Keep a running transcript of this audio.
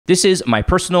This is my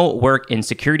personal work and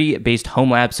security-based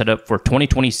Homelab setup for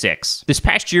 2026. This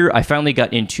past year, I finally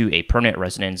got into a permanent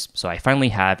residence, so I finally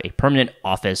have a permanent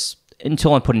office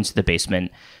until I'm put into the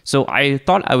basement. So I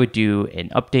thought I would do an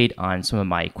update on some of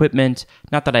my equipment.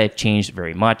 Not that I've changed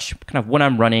very much, kind of what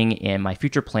I'm running and my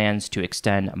future plans to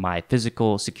extend my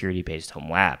physical security-based home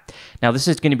lab. Now this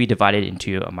is going to be divided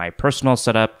into my personal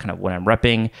setup, kind of what I'm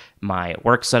repping, my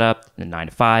work setup, the 9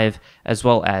 to 5, as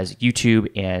well as YouTube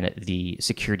and the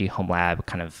security home lab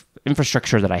kind of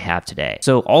infrastructure that I have today.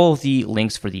 So all of the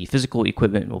links for the physical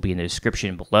equipment will be in the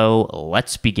description below.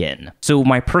 Let's begin. So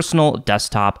my personal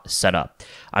desktop setup.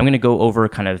 I'm going to go over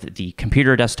kind of the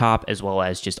computer desktop as well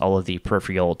as just all of the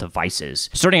peripheral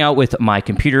devices. Starting out with my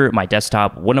computer, my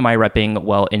desktop, what am I repping?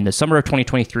 Well, in the summer of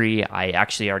 2023, I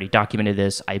actually already documented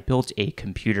this. I built a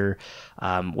computer,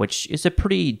 which is a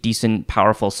pretty decent,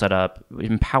 powerful setup. It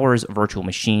empowers virtual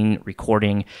machine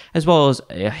recording, as well as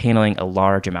handling a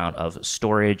large amount of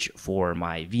storage for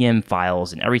my VM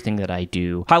files and everything that I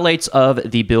do. Highlights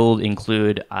of the build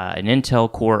include an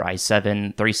Intel Core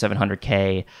i7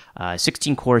 3700K,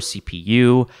 16-core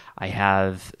CPU. I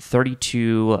have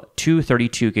 32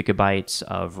 gigabytes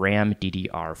of RAM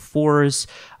DDR4s.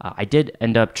 I did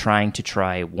end up trying to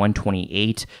try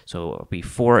 128, so it'll be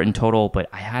 4 in total, but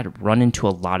I had run into a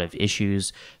lot of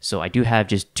issues, so I do have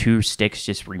just 2 sticks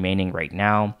just remaining right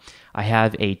now. I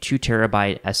have a 2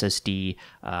 terabyte SSD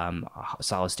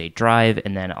solid state drive,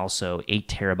 and then also 8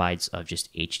 terabytes of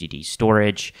just HDD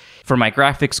storage. For my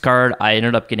graphics card, I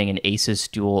ended up getting an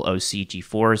Asus Dual OC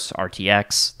GeForce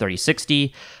RTX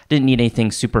 3060. Didn't need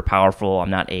anything super powerful. I'm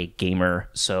not a gamer.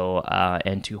 So,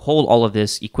 and to hold all of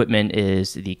this equipment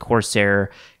is the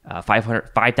Corsair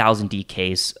 5000D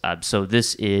case. So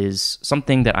this is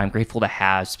something that I'm grateful to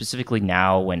have, specifically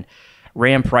now when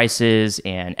RAM prices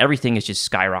and everything is just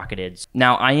skyrocketed.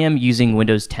 Now I am using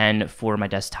Windows 10 for my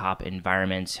desktop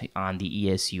environment on the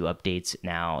ESU updates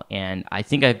now, and I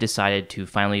think I've decided to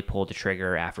finally pull the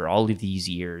trigger after all of these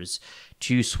years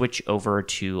to switch over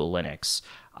to Linux.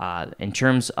 In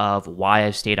terms of why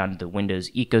I've stayed on the Windows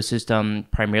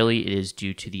ecosystem, primarily it is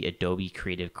due to the Adobe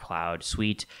Creative Cloud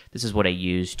suite. This is what I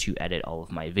use to edit all of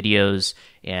my videos,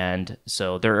 and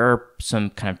so there are some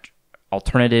kind of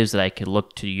alternatives that I could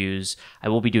look to use. I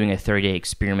will be doing a 30-day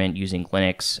experiment using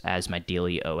Linux as my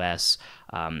daily OS.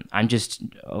 I'm just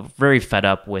very fed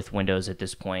up with Windows at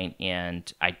this point, and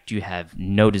I do have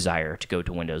no desire to go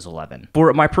to Windows 11.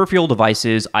 For my peripheral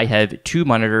devices, I have 2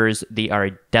 monitors. They are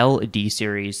a Dell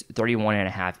D-Series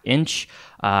 31.5 inch.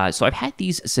 So I've had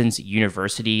these since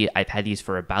university. I've had these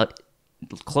for about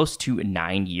close to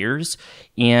 9 years,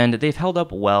 and they've held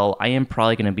up well. I am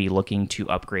probably going to be looking to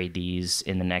upgrade these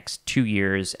in the next 2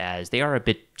 years, as they are a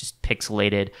bit just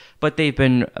pixelated, but they've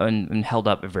been held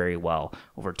up very well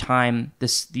over time.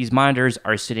 These monitors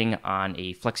are sitting on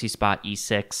a Flexispot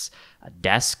E6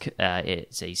 desk.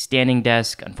 It's a standing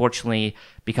desk. Unfortunately,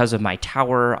 because of my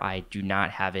tower, I do not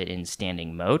have it in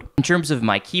standing mode. In terms of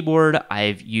my keyboard,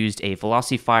 I've used a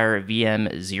Velocifire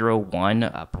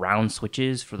VM01 brown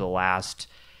switches for the last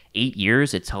 8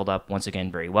 years. It's held up once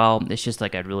again very well. It's just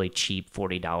like a really cheap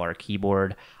 $40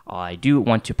 keyboard. I do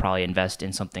want to probably invest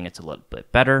in something that's a little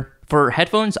bit better. For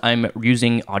headphones, I'm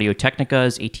using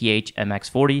Audio-Technica's ATH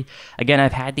MX40. Again,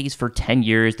 I've had these for 10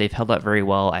 years. They've held up very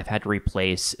well. I've had to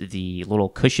replace the little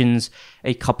cushions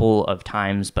a couple of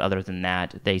times, but other than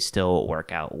that, they still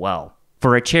work out well.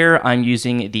 For a chair, I'm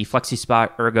using the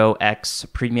Flexispot Ergo X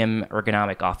Premium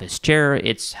Ergonomic Office Chair.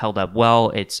 It's held up well.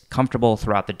 It's comfortable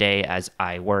throughout the day as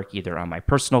I work either on my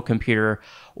personal computer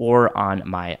or on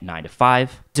my 9 to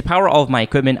 5. To power all of my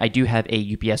equipment, I do have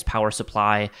a UPS power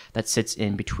supply that sits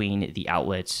in between the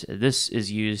outlets. This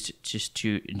is used just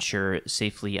to ensure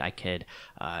safely I could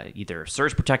either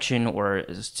surge protection or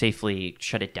safely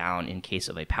shut it down in case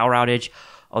of a power outage.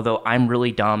 Although I'm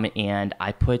really dumb and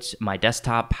I put my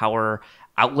desktop power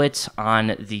outlet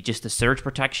on the surge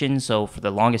protection, so for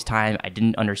the longest time I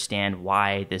didn't understand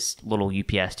why this little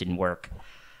UPS didn't work.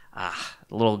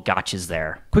 Little gotchas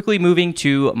there. Quickly moving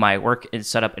to my work and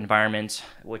setup environment,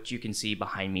 which you can see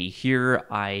behind me here,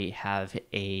 I have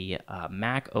a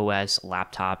macOS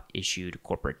laptop issued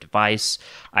corporate device.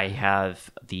 I have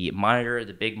the monitor,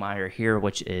 the big monitor here,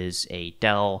 which is a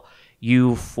Dell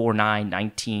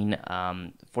U4919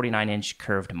 49-inch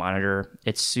curved monitor.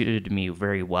 It's suited me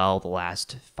very well the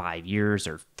last 5 years,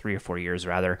 or 3 or 4 years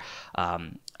rather.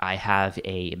 I have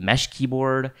a mesh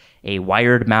keyboard, a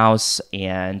wired mouse,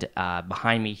 and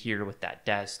behind me here with that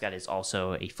desk, that is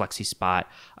also a Flexispot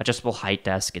adjustable height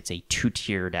desk. It's a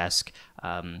 2-tier desk,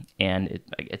 and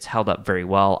it's held up very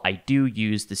well. I do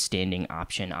use the standing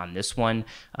option on this one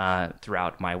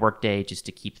throughout my workday just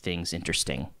to keep things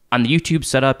interesting. On the YouTube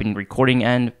setup and recording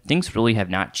end, things really have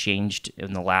not changed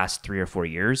in the last 3 or 4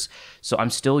 years. So I'm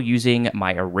still using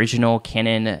my original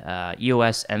Canon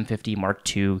EOS M50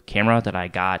 Mark II camera that I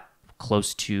got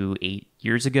close to 8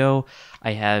 years ago.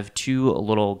 I have 2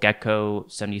 little Gecko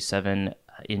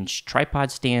 77-inch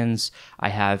tripod stands. I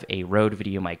have a Rode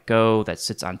VideoMic Go that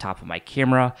sits on top of my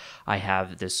camera. I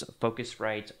have this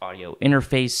Focusrite audio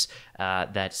interface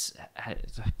that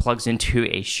plugs into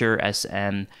a Shure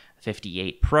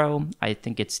SM58 Pro. I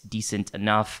think it's decent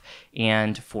enough.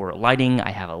 And for lighting,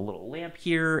 I have a little lamp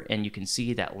here, and you can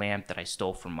see that lamp that I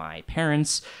stole from my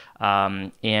parents.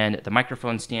 And the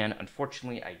microphone stand,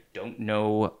 unfortunately, I don't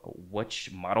know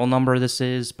which model number this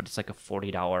is, but it's like a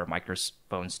 $40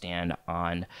 microphone stand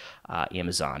on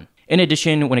Amazon. In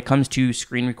addition, when it comes to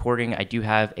screen recording, I do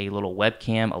have a little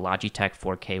webcam, a Logitech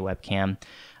 4K webcam.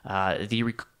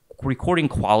 The recording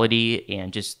quality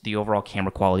and just the overall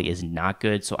camera quality is not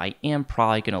good, so I am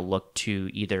probably going to look to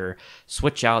either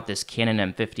switch out this Canon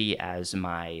M50 as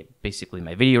basically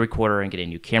my video recorder and get a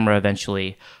new camera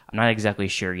eventually. I'm not exactly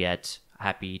sure yet.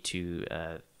 Happy to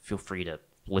feel free to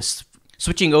list.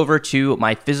 Switching over to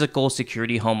my physical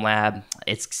security Homelab,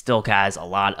 it still has a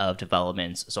lot of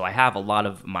developments. So I have a lot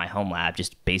of my Homelab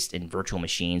just based in virtual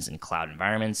machines and cloud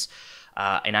environments.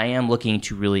 And I am looking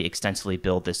to really extensively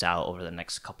build this out over the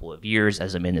next couple of years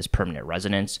as I'm in this permanent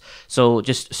residence. So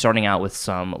just starting out with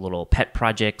some little pet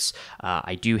projects,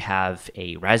 I do have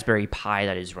a Raspberry Pi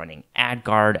that is running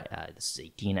AdGuard. This is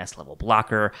a DNS level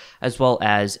blocker, as well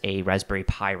as a Raspberry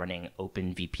Pi running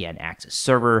OpenVPN access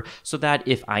server, so that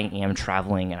if I am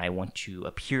traveling and I want to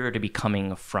appear to be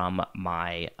coming from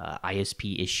my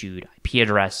ISP issued IP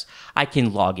address, I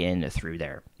can log in through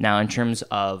there. Now, in terms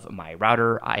of my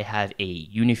router, I have a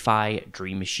Unify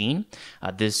Dream Machine.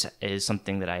 This is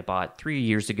something that I bought 3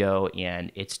 years ago,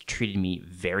 and it's treated me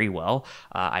very well.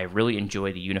 I really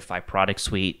enjoy the Unify product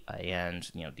suite and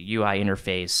the UI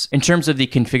interface. In terms of the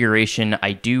configuration,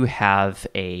 I do have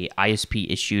a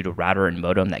ISP issued router and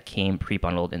modem that came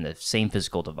pre-bundled in the same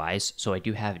physical device. So I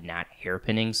do have NAT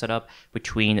hairpinning set up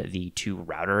between the 2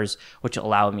 routers, which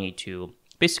allow me to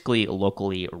basically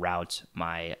locally route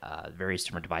my various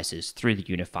different devices through the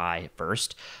Unify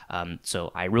first.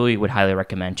 So I really would highly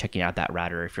recommend checking out that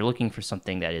router if you're looking for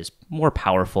something that is more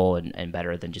powerful and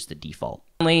better than just the default.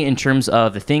 Finally, in terms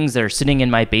of the things that are sitting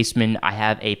in my basement, I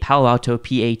have a Palo Alto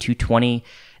PA220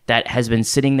 that has been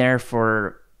sitting there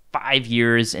for 5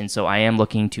 years, and so I am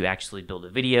looking to actually build a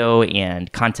video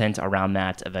and content around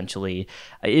that eventually.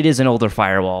 It is an older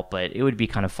firewall, but it would be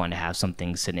kind of fun to have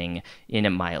something sitting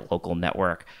in my local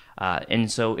network.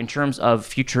 And so in terms of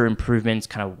future improvements,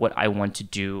 kind of what I want to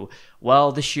do,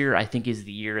 well, this year I think is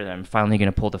the year that I'm finally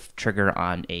going to pull the trigger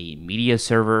on a media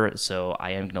server. So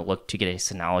I am going to look to get a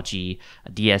Synology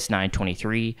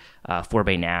DS923,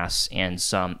 4-bay NAS, and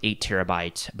some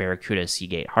 8TB Barracuda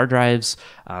Seagate hard drives.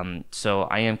 So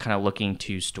I am kind of looking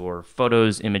to store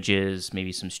photos, images,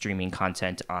 maybe some streaming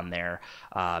content on there,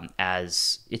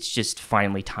 as it's just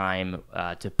finally time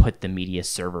to put the media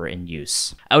server in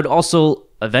use. I would also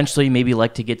eventually maybe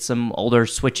like to get some older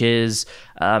switches,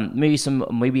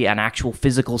 maybe an actual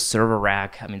physical server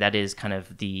rack. I mean, that is kind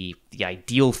of the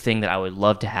ideal thing that I would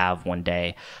love to have one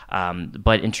day.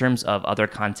 But in terms of other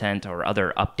content or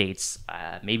other updates,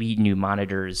 maybe new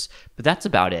monitors, but that's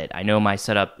about it. I know my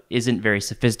setup isn't very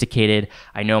sophisticated.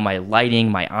 I know my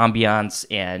lighting, my ambiance,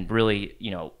 and really,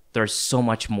 there's so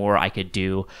much more I could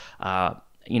do.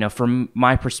 From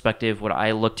my perspective, what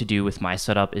I look to do with my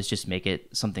setup is just make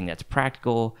it something that's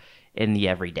practical in the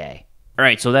everyday. All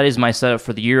right, so that is my setup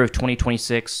for the year of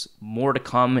 2026. More to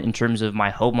come in terms of my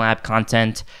Homelab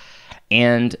content.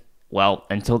 And, well,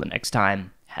 until the next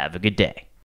time, have a good day.